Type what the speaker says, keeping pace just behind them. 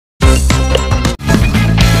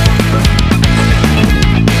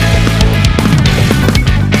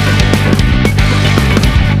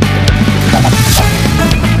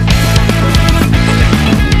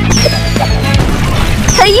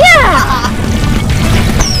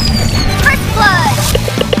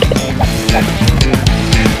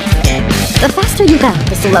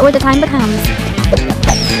The slower the time becomes.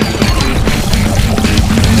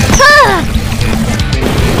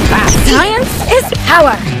 Science is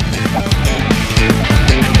power!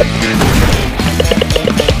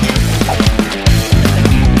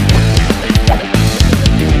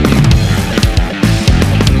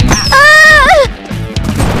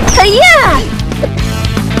 Yeah!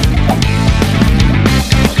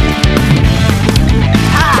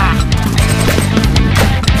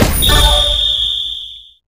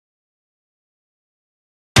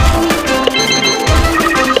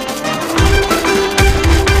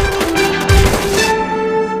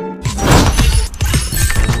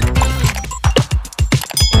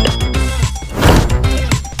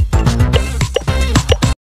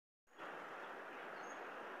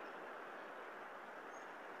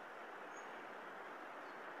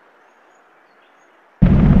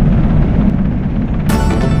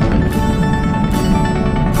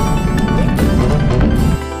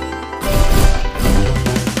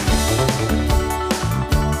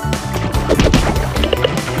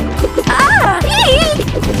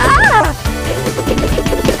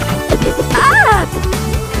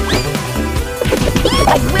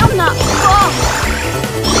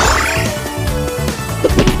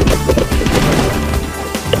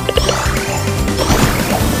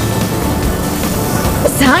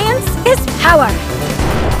 Science is power!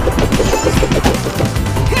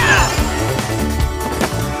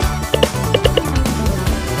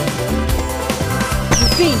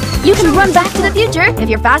 You can run back to the future if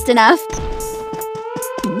you're fast enough.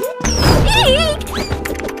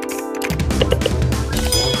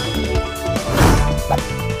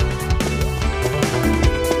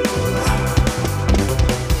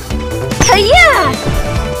 Yeah!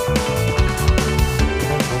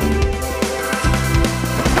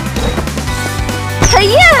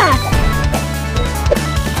 Yeah!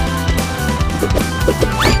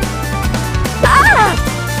 Ah!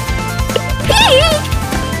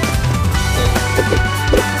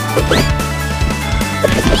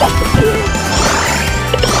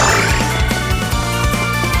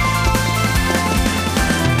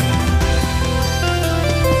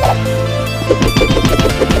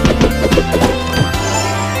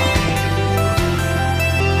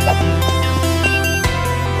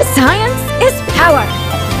 Science is power!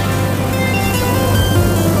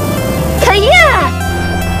 Yeah!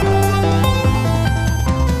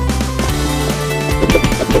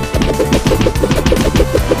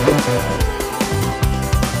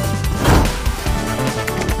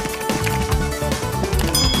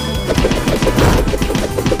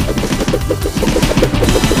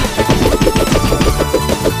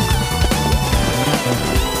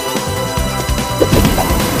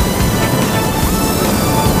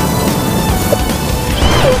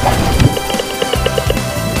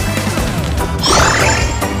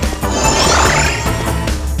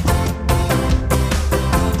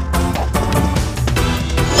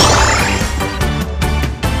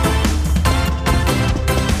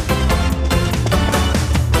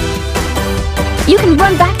 You can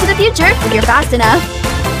run back to the future if you're fast enough.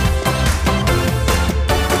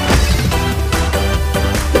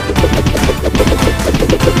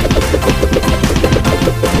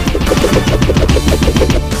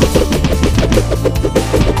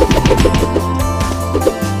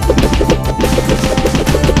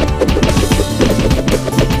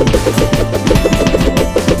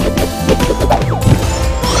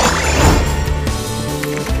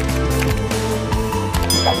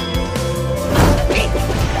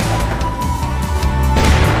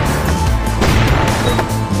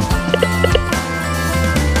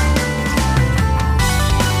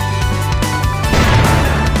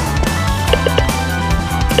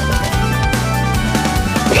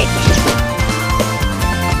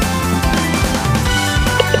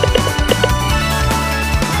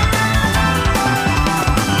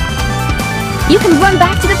 You can run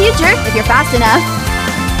back to the future if you're fast enough.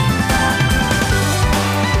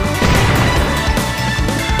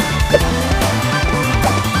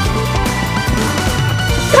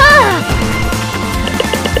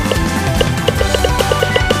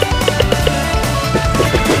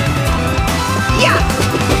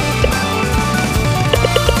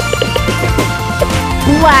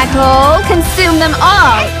 Black hole, consume them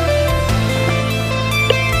all!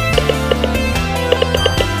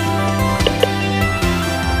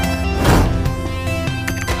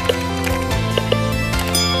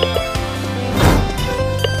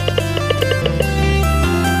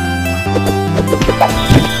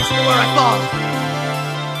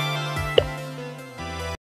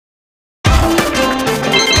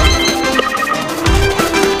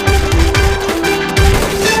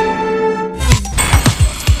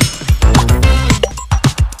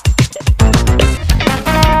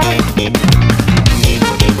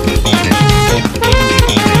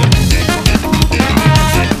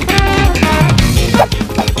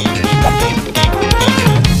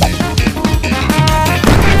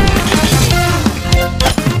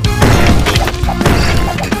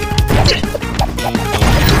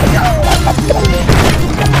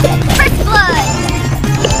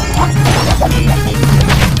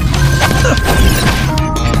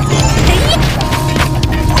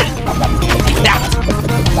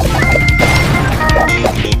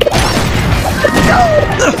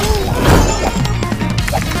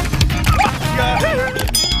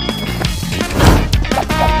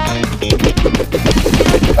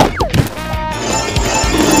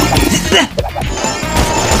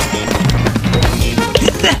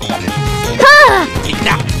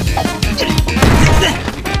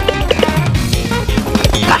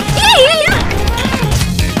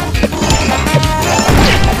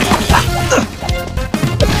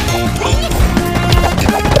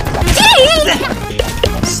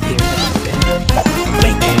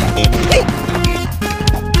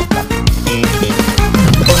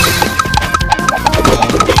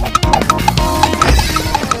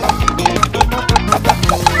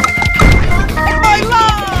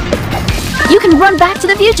 can run back to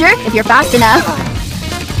the future if you're fast enough.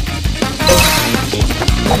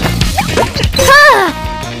 Ha!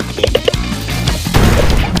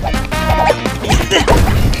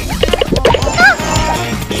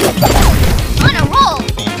 On a roll!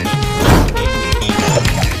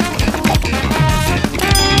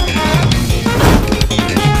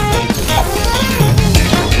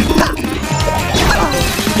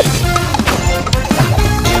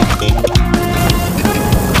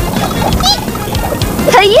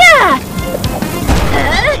 Yeah!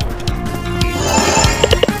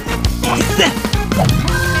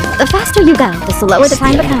 The faster you go, the slower the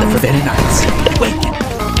time becomes. The forbidden arts. Awaken.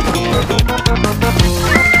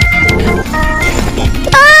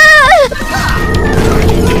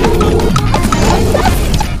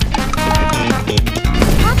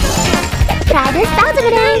 Try this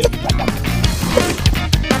thousand.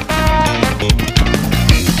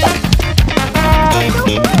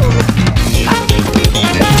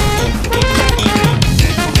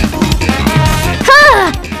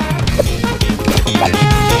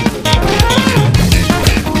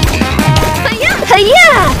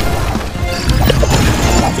 Yeah!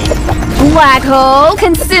 Black hole,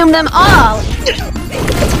 consume them all!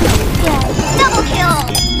 Double kill!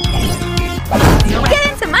 Get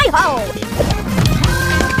into my hole!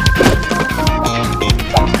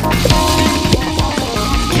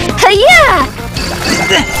 Yeah!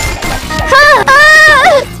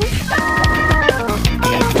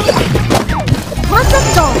 What's up,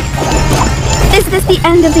 doll? Is this the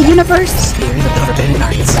end of the universe? Spirit of the forbidden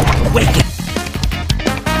arts. Awaken.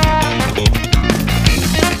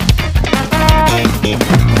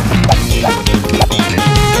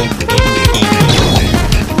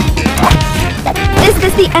 Is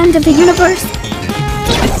this the end of the universe?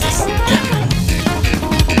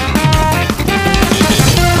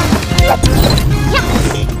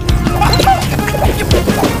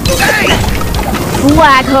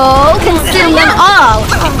 Black hole, consume them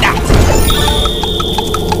all!